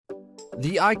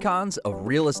The Icons of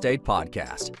Real Estate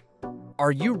Podcast.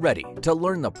 Are you ready to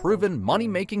learn the proven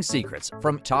money-making secrets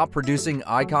from top-producing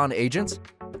Icon agents?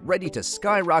 Ready to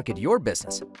skyrocket your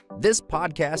business? This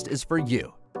podcast is for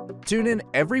you. Tune in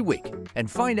every week and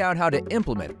find out how to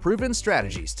implement proven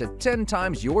strategies to 10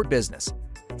 times your business.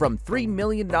 From $3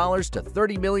 million to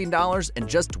 $30 million in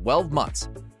just 12 months.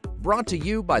 Brought to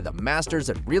you by the Masters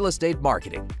in Real Estate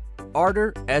Marketing,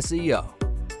 Arter SEO.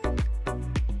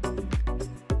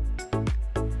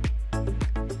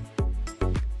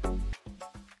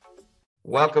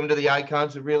 Welcome to the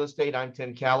Icons of Real Estate. I'm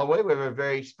Tim Calloway. We have a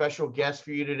very special guest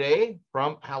for you today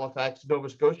from Halifax, Nova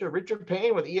Scotia, Richard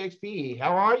Payne with EXP.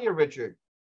 How are you, Richard?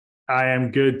 I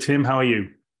am good. Tim, how are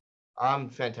you? I'm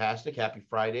fantastic. Happy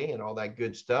Friday and all that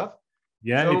good stuff.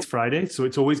 Yeah, it's Friday, so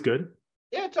it's always good.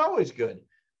 Yeah, it's always good.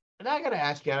 And I got to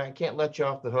ask you, I can't let you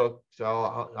off the hook, so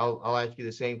I'll ask you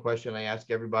the same question I ask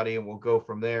everybody, and we'll go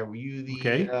from there. Were you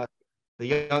the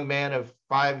young man of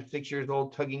 5, 6 years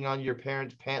old tugging on your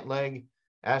parents' pant leg,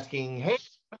 asking, "Hey,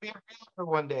 I'll be a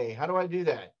realtor one day. How do I do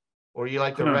that?" Or you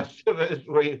like the rest of it,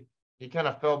 where you kind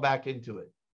of fell back into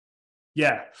it?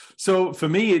 Yeah. So for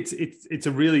me, it's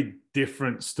a really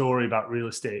different story about real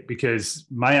estate because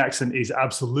my accent is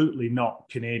absolutely not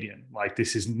Canadian. Like,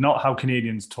 this is not how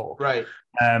Canadians talk. Right.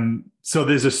 So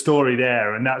there's a story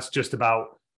there, and that's just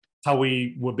about how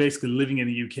we were basically living in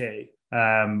the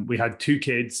UK. We had 2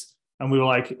 kids, and we were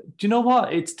like, do you know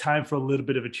what? It's time for a little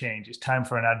bit of a change. It's time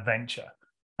for an adventure.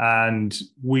 And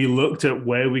we looked at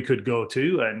where we could go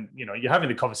to, and you're having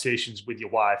the conversations with your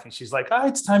wife, and she's like,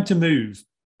 it's time to move.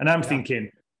 And I'm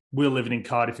thinking, we're living in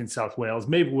Cardiff in South Wales.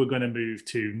 Maybe we're going to move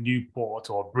to Newport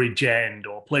or Bridgend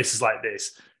or places like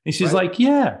this. And she's like,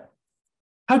 yeah,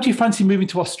 how do you fancy moving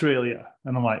to Australia?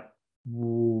 And I'm like,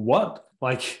 what?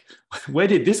 Like, where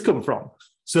did this come from?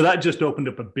 So that just opened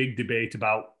up a big debate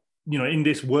about, in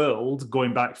this world,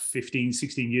 going back 15,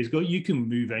 16 years ago, you can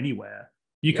move anywhere.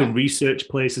 You can research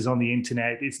places on the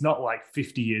internet. It's not like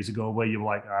 50 years ago where you're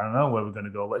like, I don't know where we're going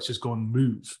to go. Let's just go and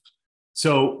move.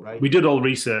 So we did all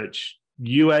research.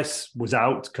 US was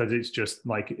out because it's just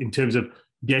like, in terms of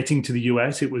getting to the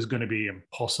US, it was going to be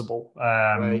impossible.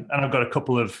 And I've got a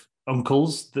couple of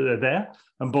uncles that are there,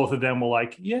 and both of them were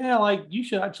like, you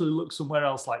should actually look somewhere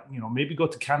else. Like, maybe go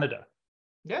to Canada.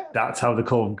 Yeah, that's how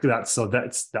that's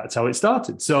how it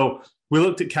started. So we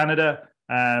looked at Canada.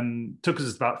 Took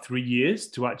us about 3 years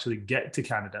to actually get to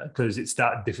Canada because it's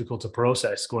that difficult to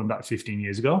process going back 15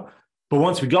 years ago. But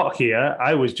once we got here,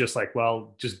 I was just like,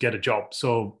 well, just get a job.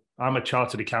 So I'm a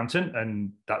chartered accountant,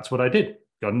 and that's what I did.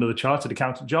 Got another chartered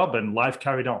accountant job, and life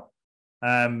carried on.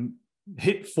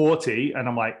 Hit 40, and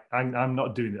I'm like, I'm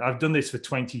not doing it. I've done this for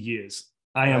 20 years.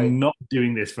 I am not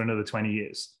doing this for another 20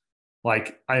 years.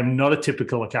 Like, I am not a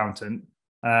typical accountant.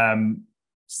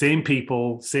 Same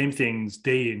people, same things,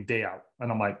 day in, day out.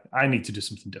 And I'm like, I need to do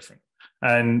something different.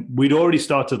 And we'd already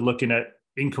started looking at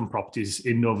income properties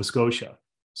in Nova Scotia.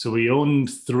 So we owned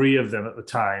 3 of them at the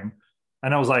time.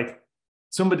 And I was like,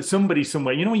 somebody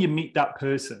somewhere, when you meet that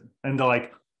person and they're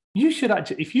like, you should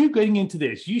actually, if you're getting into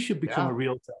this, you should become a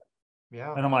realtor.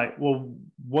 Yeah. And I'm like, well,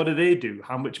 what do they do?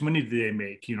 How much money do they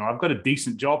make? I've got a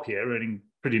decent job here, earning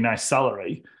pretty nice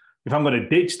salary. If I'm going to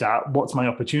ditch that, what's my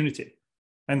opportunity?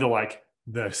 And they're like,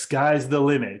 the sky's the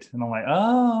limit. And I'm like,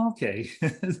 oh, okay.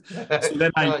 So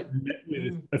then I met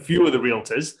with a few of the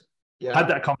realtors, had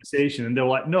that conversation, and they were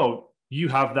like, no, you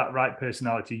have that right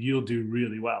personality. You'll do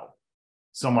really well.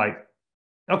 So I'm like,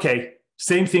 okay,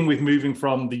 same thing with moving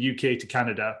from the UK to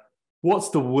Canada. What's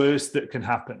the worst that can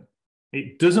happen?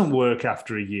 It doesn't work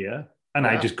after a year, and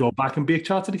I just go back and be a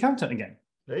chartered accountant again.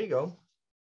 There you go.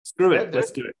 Screw it.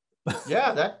 Let's do it.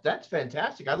 Yeah, that's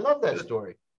fantastic. I love that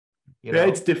story. Yeah,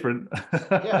 it's different.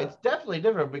 Yeah, it's definitely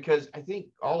different because I think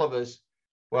all of us,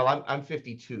 well, I'm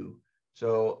 52.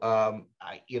 So,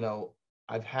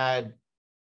 I've had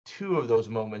 2 of those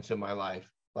moments in my life.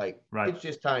 Like, it's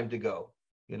just time to go.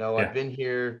 I've been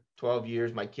here 12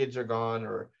 years. My kids are gone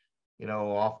or,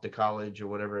 off to college or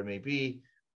whatever it may be.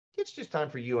 It's just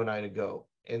time for you and I to go.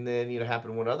 And then,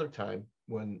 happened one other time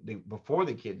before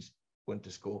the kids went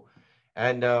to school.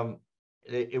 And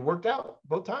it worked out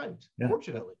both times,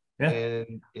 fortunately. Yeah.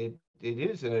 And it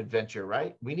is an adventure,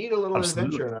 right? We need a little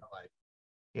adventure in our life,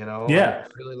 Yeah.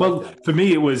 Really for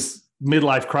me, it was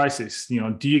midlife crisis.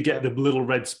 Do you get the little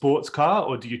red sports car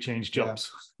or do you change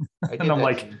jobs? Yeah. And I'm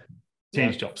like,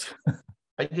 change jobs.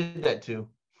 I did that too.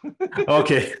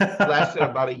 Okay. lasted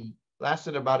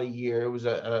about a year. It was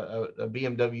a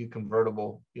BMW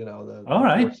convertible, all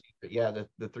right.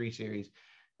 The 3 Series.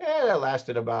 And it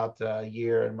lasted about a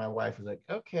year. And my wife was like,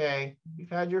 okay, you've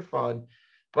had your fun.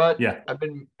 But Yeah. I've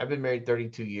been married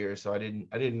 32 years, so I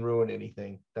didn't ruin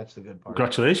anything. That's the good part.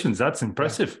 Congratulations. That's Yeah,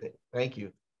 impressive. thank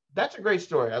you. That's a great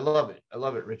story. I love it. I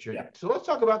love it, Richard. Yeah. So let's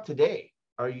talk about today.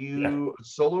 Are Yeah. you a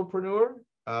solopreneur?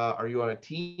 Are you on a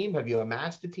team? Have you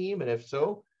amassed a team? And if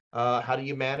so, how do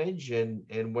you manage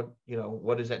and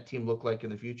what does that team look like in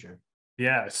the future?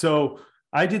 Yeah. So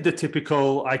I did the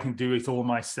typical, I can do it all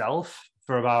myself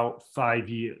for about 5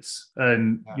 years.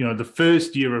 And, the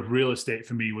first year of real estate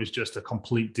for me was just a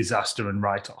complete disaster and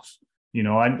write-off.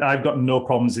 I've got no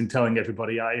problems in telling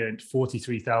everybody I earned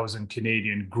 43,000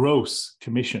 Canadian gross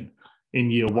commission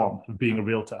in year one of being a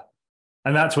realtor.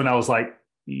 And that's when I was like,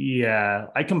 yeah,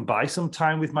 I can buy some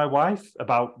time with my wife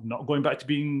about not going back to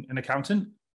being an accountant,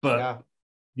 but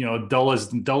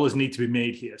dollars need to be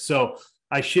made here. So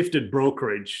I shifted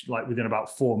brokerage like within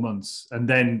about 4 months, and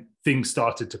then things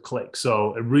started to click.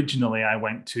 So originally I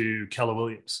went to Keller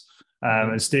Williams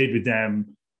and stayed with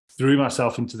them, threw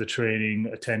myself into the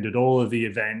training, attended all of the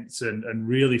events, and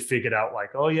really figured out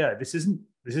like, oh yeah, this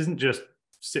isn't just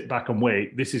sit back and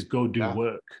wait. This is go do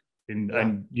work.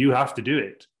 And you have to do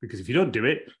it, because if you don't do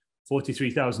it,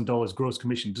 $43,000 gross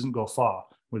commission doesn't go far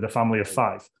with a family of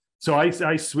 5. So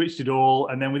I switched it all.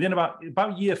 And then within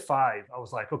about year 5, I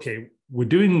was like, okay, we're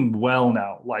doing well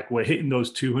now. Like we're hitting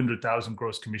those 200,000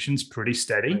 gross commissions pretty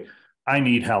steady. Right. I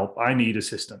need help. I need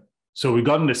assistant. So we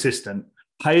got an assistant,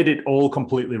 hired it all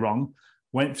completely wrong,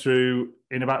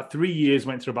 in about 3 years,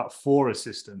 went through about 4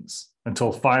 assistants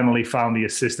until finally found the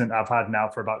assistant I've had now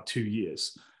for about 2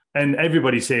 years. And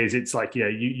everybody says it's like, yeah,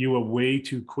 you were way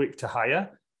too quick to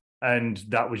hire. And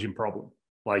that was your problem.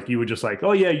 Like you were just like,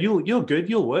 oh yeah, you're good.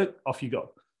 You'll work. Off you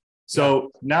go.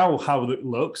 So now how it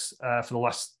looks for the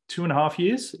last 2.5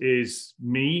 years is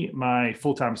me, my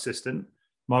full-time assistant.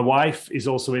 My wife is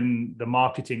also in the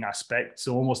marketing aspect.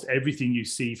 So almost everything you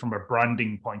see from a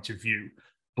branding point of view,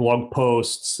 blog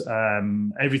posts,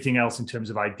 everything else in terms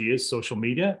of ideas, social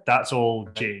media, that's all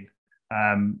Jane.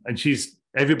 And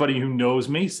everybody who knows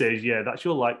me says, yeah, that's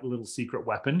your like little secret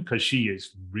weapon, because she is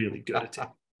really good at it.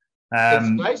 It's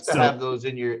nice to have those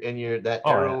in your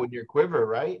arrow in your quiver,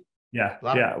 right? Yeah.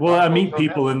 Well, I meet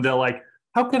people and they're like,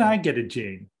 how can I get a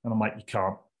Jane? And I'm like, you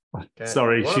can't. Okay.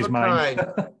 Sorry, she's mine.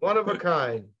 One of a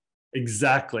kind.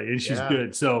 Exactly. And she's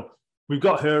good. So we've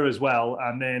got her as well.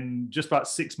 And then just about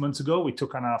 6 months ago, we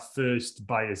took on our first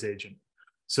buyer's agent.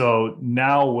 So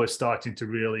now we're starting to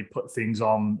really put things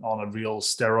on a real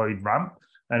steroid ramp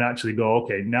and actually go,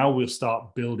 okay, now we'll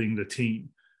start building the team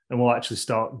and we'll actually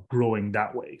start growing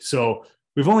that way. So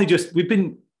we've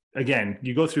been, again,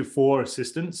 you go through 4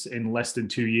 assistants in less than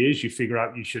 2 years, you figure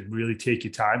out you should really take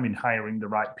your time in hiring the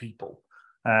right people.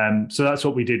 So that's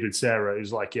what we did with Sarah. It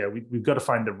was like, yeah, we've got to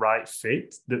find the right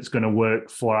fit that's going to work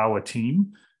for our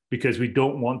team, because we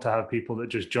don't want to have people that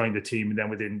just join the team and then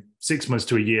within 6 months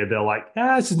to a year, they're like,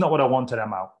 this is not what I wanted,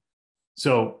 I'm out.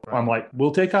 So I'm like,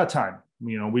 we'll take our time.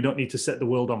 We don't need to set the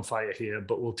world on fire here,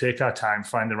 but we'll take our time,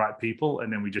 find the right people,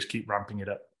 and then we just keep ramping it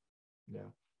up. Yeah.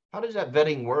 How does that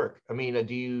vetting work? I mean,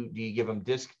 do you give them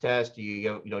disc tests? Do you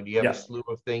have a slew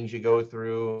of things you go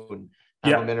through and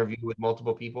have them interview with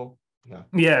multiple people?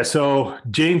 Yeah. So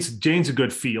Jane's a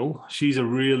good feel. She's a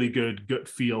really good gut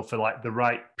feel for like the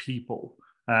right people.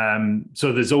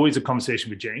 So there's always a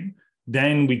conversation with Jane.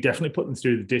 Then we definitely put them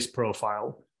through the disc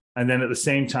profile. And then at the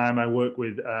same time, I work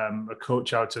with a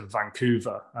coach out of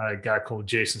Vancouver, a guy called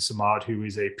Jason Samard, who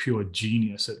is a pure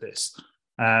genius at this.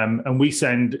 And we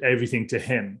send everything to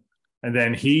him. And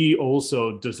then he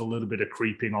also does a little bit of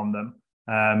creeping on them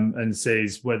and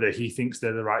says whether he thinks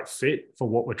they're the right fit for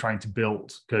what we're trying to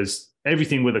build. Because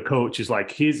everything with a coach is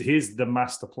like, here's the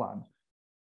master plan.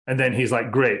 And then he's like,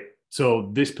 great. So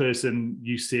this person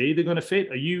you say they're going to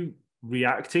fit, are you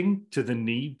reacting to the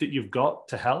need that you've got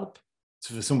to help?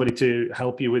 For somebody to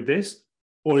help you with this?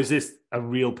 Or is this a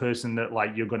real person that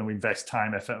like you're going to invest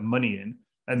time, effort, and money in,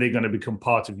 and they're going to become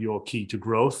part of your key to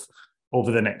growth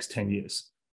over the next 10 years?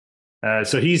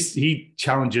 So he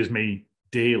challenges me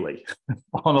daily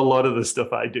on a lot of the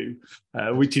stuff I do,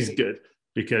 which is good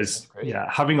because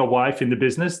having a wife in the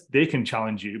business, they can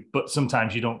challenge you, but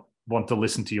sometimes you don't want to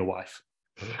listen to your wife.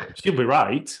 She'll be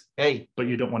right, but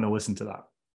you don't want to listen to that.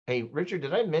 Hey, Richard,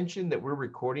 did I mention that we're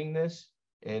recording this?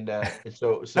 And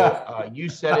so you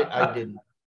said it, I didn't.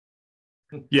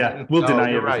 Yeah, we'll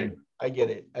deny everything. Right. I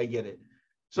get it.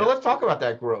 So let's talk about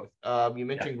that growth. You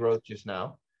mentioned growth just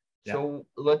now. So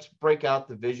let's break out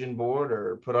the vision board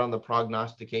or put on the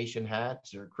prognostication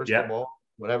hats or crystal ball,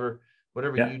 whatever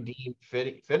you deem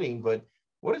fitting. But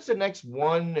what does the next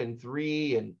 1 and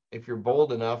 3, and if you're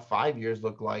bold enough, 5 years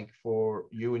look like for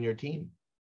you and your team?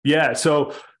 Yeah.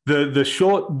 So the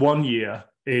short 1 year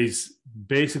is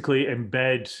basically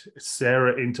embed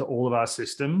Sarah into all of our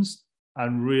systems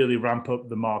and really ramp up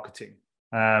the marketing.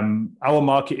 Our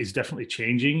market is definitely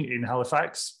changing in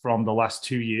Halifax from the last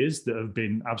 2 years that have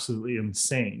been absolutely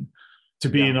insane to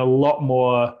being a lot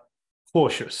more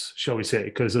cautious, shall we say,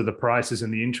 because of the prices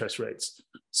and the interest rates.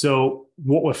 So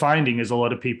what we're finding is a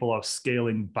lot of people are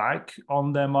scaling back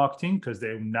on their marketing because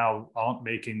they now aren't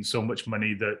making so much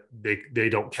money that they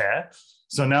don't care.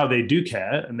 So now they do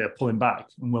care and they're pulling back.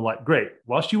 And we're like, great,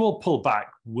 whilst you all pull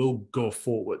back, we'll go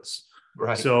forwards.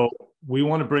 Right. So we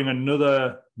want to bring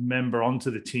another member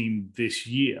onto the team this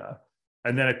year.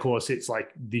 And then, of course, it's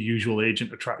like the usual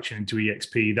agent attraction into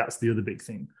EXP. That's the other big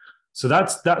thing. So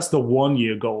that's the 1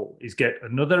 year goal, is get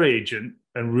another agent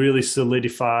and really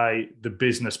solidify the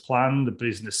business plan, the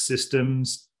business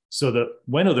systems, so that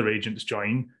when other agents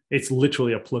join, it's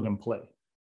literally a plug and play.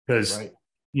 Because,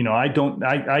 you know,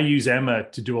 I use Emma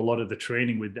to do a lot of the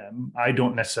training with them. I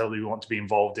don't necessarily want to be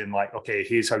involved in like, okay,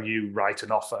 here's how you write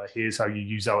an offer. Here's how you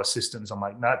use our systems. I'm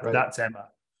like, that's Emma.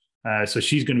 So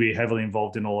she's going to be heavily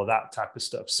involved in all of that type of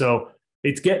stuff. So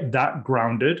it's get that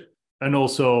grounded. And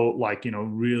also, like, you know,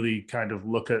 really kind of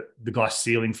look at the glass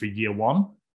ceiling for year one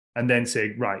and then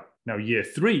say, right, now year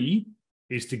 3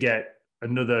 is to get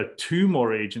another 2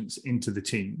 more agents into the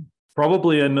team,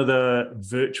 probably another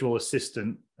virtual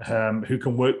assistant who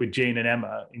can work with Jane and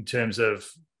Emma in terms of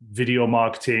video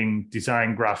marketing,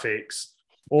 design graphics,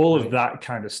 all of that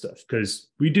kind of stuff. Because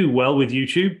we do well with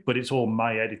YouTube, but it's all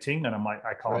my editing. And I'm like,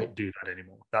 I can't do that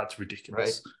anymore. That's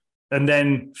ridiculous. And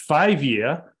then 5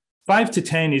 to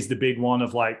 10 is the big one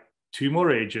of like 2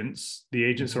 more agents. The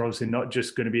agents are obviously not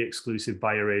just going to be exclusive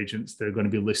buyer agents. They're going to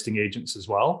be listing agents as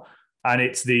well. And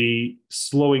it's the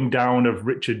slowing down of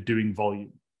Richard doing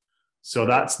volume. So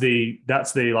that's the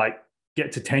like,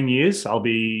 get to 10 years. I'll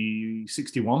be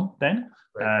 61 then.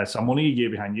 So I'm only a year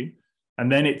behind you. And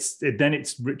then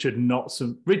it's Richard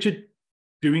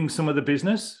doing some of the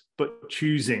business, but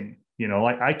choosing, you know,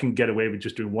 like I can get away with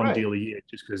just doing one deal a year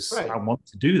just because I want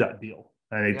to do that deal.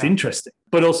 And it's interesting,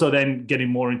 but also then getting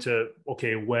more into,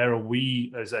 okay, where are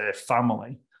we as a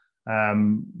family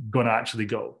going to actually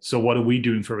go? So what are we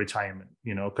doing for retirement?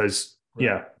 You know, because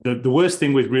the worst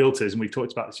thing with realtors, and we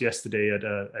talked about this yesterday at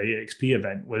a EXP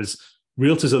event, was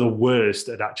realtors are the worst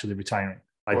at actually retiring.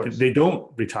 Like they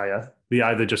don't retire. They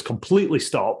either just completely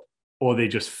stop or they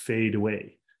just fade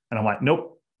away. And I'm like,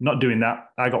 nope, not doing that.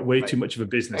 I got way too much of a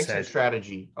business exit head.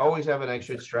 Strategy. Always have an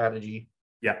exit strategy.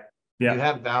 Yeah. You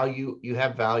have value.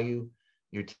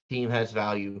 Your team has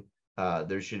value.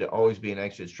 There should always be an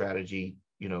exit strategy,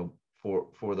 you know,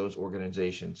 for those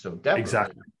organizations. So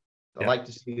definitely, I like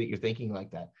to see that you're thinking like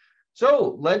that.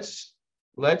 So let's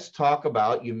talk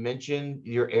about, you mentioned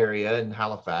your area in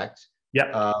Halifax.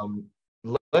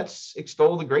 Let's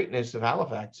extol the greatness of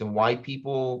Halifax and why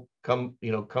people come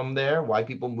there, why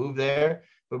people move there.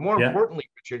 But more importantly,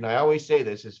 Richard, and I always say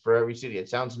this is for every city. It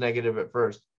sounds negative at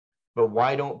first, but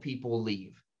why don't people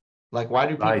leave? Like, why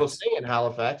do people stay in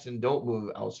Halifax and don't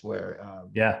move elsewhere?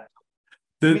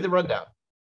 Give me the rundown.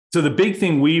 So the big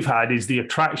thing we've had is the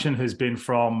attraction has been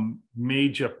from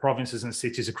major provinces and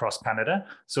cities across Canada.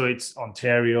 So it's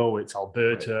Ontario, it's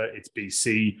Alberta, it's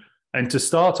BC. And to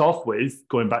start off with,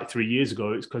 going back 3 years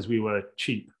ago, it's because we were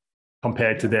cheap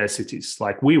compared to their cities.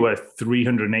 Like we were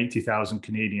 380,000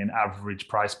 Canadian average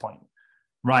price point.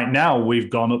 Right now, we've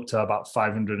gone up to about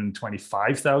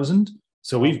 525,000.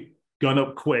 So we've gone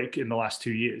up quick in the last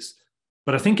 2 years.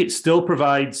 But I think it still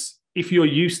provides, if you're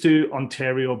used to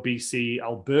Ontario, BC,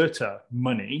 Alberta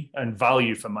money and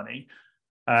value for money,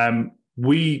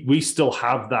 we still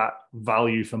have that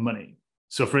value for money.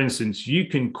 So for instance, you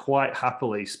can quite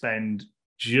happily spend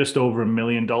just over $1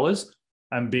 million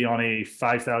and be on a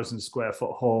 5,000 square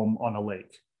foot home on a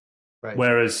lake.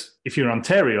 Whereas if you're in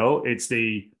Ontario, it's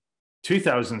the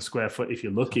 2,000 square foot, if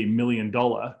you're lucky, $1 million.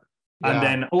 And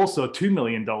then also $2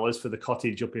 million for the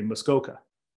cottage up in Muskoka.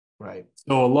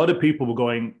 So a lot of people were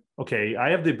going, okay,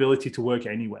 I have the ability to work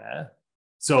anywhere.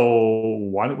 So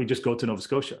why don't we just go to Nova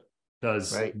Scotia?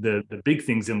 Because the big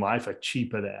things in life are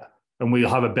cheaper there. And we'll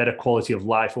have a better quality of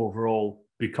life overall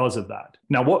because of that.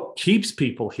 Now, what keeps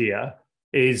people here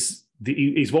is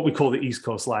what we call the East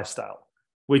Coast lifestyle,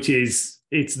 which is,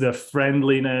 it's the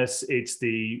friendliness. It's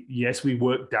the, yes, we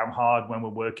work damn hard when we're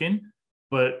working,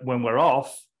 but when we're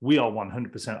off, we are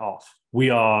 100% off. We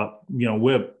are, you know,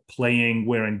 we're playing,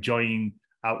 we're enjoying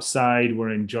outside, we're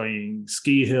enjoying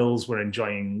ski hills, we're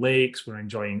enjoying lakes, we're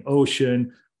enjoying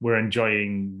ocean, we're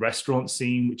enjoying restaurant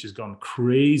scene, which has gone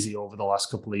crazy over the last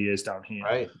couple of years down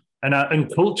here.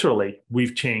 And culturally,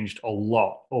 we've changed a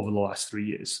lot over the last 3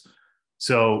 years.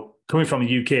 So coming from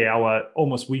the UK,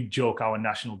 we joke our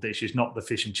national dish is not the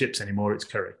fish and chips anymore, it's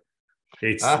curry.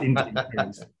 It's Indian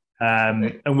curries.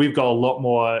 And we've got a lot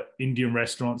more Indian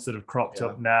restaurants that have cropped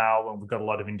up now, and we've got a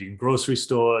lot of Indian grocery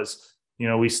stores. You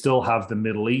know, we still have the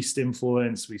Middle East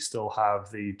influence. We still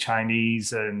have the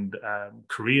Chinese and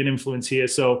Korean influence here.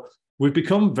 So we've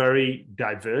become very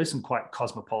diverse and quite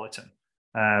cosmopolitan.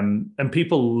 And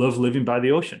people love living by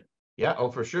the ocean. Yeah,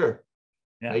 oh, for sure.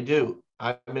 Yeah. They do.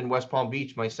 I'm in West Palm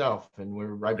Beach myself, and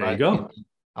we're right by. There you go.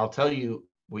 I'll tell you,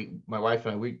 my wife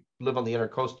and I, we live on the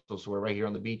intercoastal, so we're right here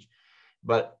on the beach.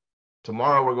 But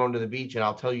tomorrow we're going to the beach, and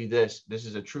I'll tell you this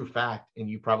is a true fact, and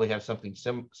you probably have something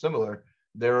similar.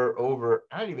 There are over,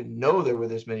 I didn't even know there were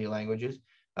this many languages.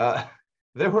 There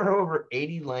were over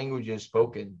 80 languages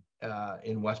spoken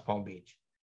in West Palm Beach.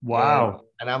 Wow.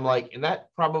 And I'm like, and that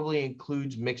probably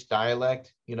includes mixed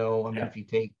dialect. You know, I mean, if you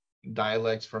take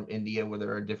dialects from India where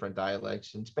there are different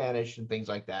dialects and Spanish and things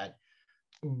like that.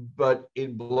 But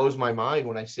it blows my mind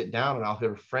when I sit down and I'll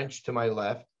hear French to my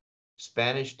left,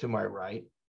 Spanish to my right,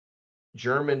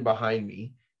 German behind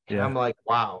me. And I'm like,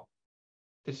 wow,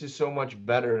 this is so much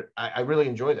better. I really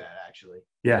enjoy that, actually.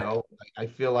 Yeah. You know, I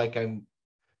feel like I'm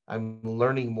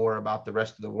learning more about the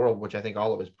rest of the world, which I think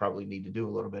all of us probably need to do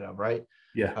a little bit of, right?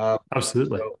 Yeah,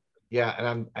 absolutely. So, yeah,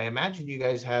 and I imagine you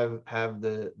guys have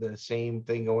the same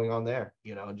thing going on there.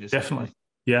 You know, just definitely,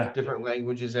 yeah, different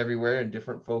languages everywhere and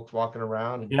different folks walking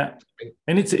around.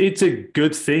 And it's a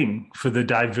good thing for the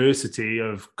diversity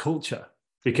of culture,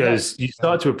 because you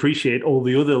start to appreciate all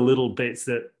the other little bits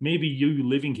that maybe you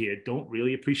living here don't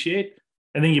really appreciate.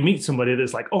 And then you meet somebody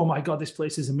that's like, oh my God, this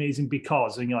place is amazing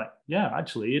because, and you're like, yeah,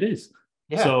 actually it is.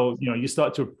 Yeah. So, you know, you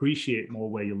start to appreciate more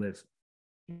where you live.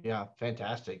 Yeah,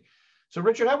 fantastic. So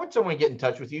Richard, how would someone get in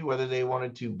touch with you, whether they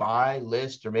wanted to buy,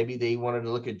 list, or maybe they wanted to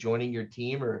look at joining your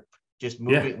team or just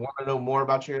moving, want to know more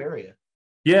about your area?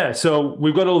 Yeah, so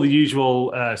we've got all the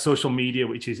usual social media,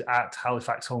 which is at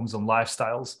Halifax Homes and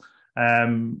Lifestyles.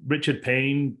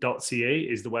 richardpayne.ca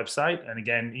is the website. And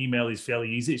again, email is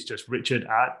fairly easy. It's just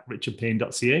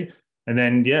richard@richardpayne.ca. And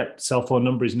then, cell phone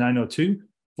number is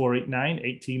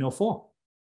 902-489-1804.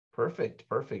 Perfect.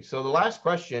 So the last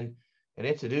question, and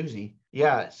it's a doozy.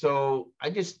 Yeah. So I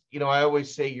just, I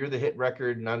always say you're the hit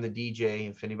record and I'm the DJ.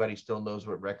 If anybody still knows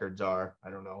what records are, I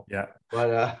don't know. Yeah.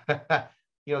 But,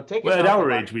 take us at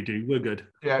our age, we do. We're good.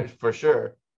 Yeah, for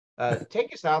sure.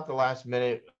 Take us out the last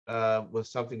minute with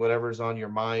something, whatever's on your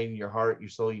mind, your heart, your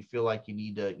soul, you feel like you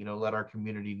need to, let our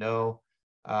community know.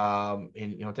 And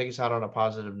take us out on a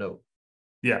positive note.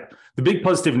 Yeah, the big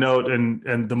positive note,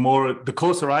 and the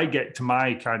closer I get to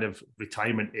my kind of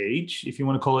retirement age, if you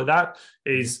want to call it that,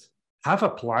 is have a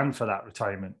plan for that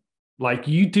retirement. Like,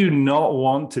 you do not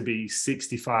want to be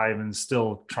 65 and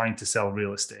still trying to sell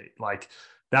real estate. Like,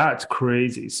 that's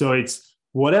crazy. So it's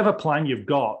whatever plan you've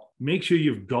got, make sure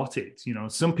you've got it.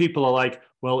 Some people are like,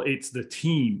 well, it's the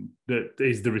team that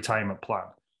is the retirement plan.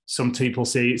 Some people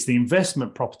say it's the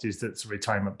investment properties that's a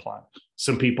retirement plan.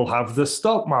 Some people have the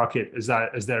stock market as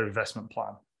their investment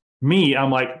plan. Me,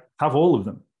 I'm like, have all of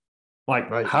them. Like,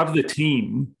 have the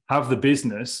team, have the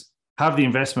business, have the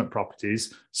investment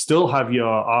properties, still have your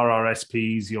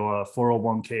RRSPs, your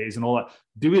 401ks and all that.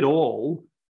 Do it all,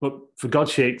 but for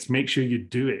God's sakes, make sure you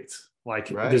do it. Like,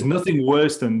 there's nothing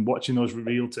worse than watching those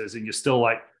realtors and you're still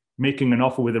like making an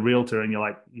offer with a realtor and you're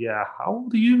like, yeah, how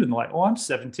old are you? And they're like, oh, I'm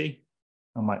 70.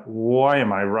 I'm like, why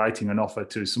am I writing an offer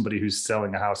to somebody who's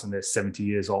selling a house and they're 70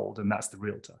 years old and that's the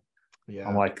realtor? Yeah.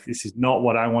 I'm like, this is not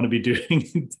what I want to be doing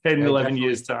in 10, 11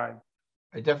 years time.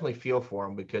 I definitely feel for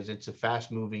them because it's a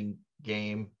fast moving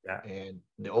game. Yeah. And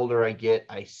the older I get,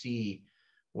 I see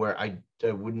where I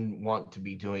wouldn't want to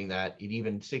be doing that at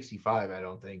even 65. I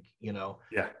don't think,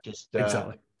 Yeah, just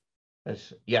exactly.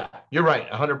 Yeah, you're right.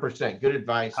 100%. Good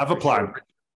advice. Have a plan. Sure.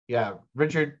 Yeah.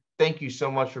 Richard, thank you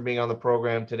so much for being on the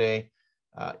program today.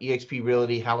 eXp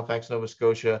Realty, Halifax, Nova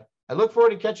Scotia. I look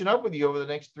forward to catching up with you over the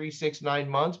next 3, 6, 9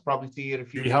 months. Probably see you at a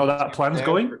few. See how that plan's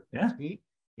going. Yeah.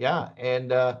 Yeah.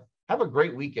 And have a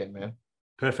great weekend, man.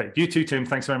 Perfect. You too, Tim.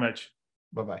 Thanks very much.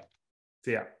 Bye-bye.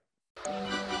 See ya.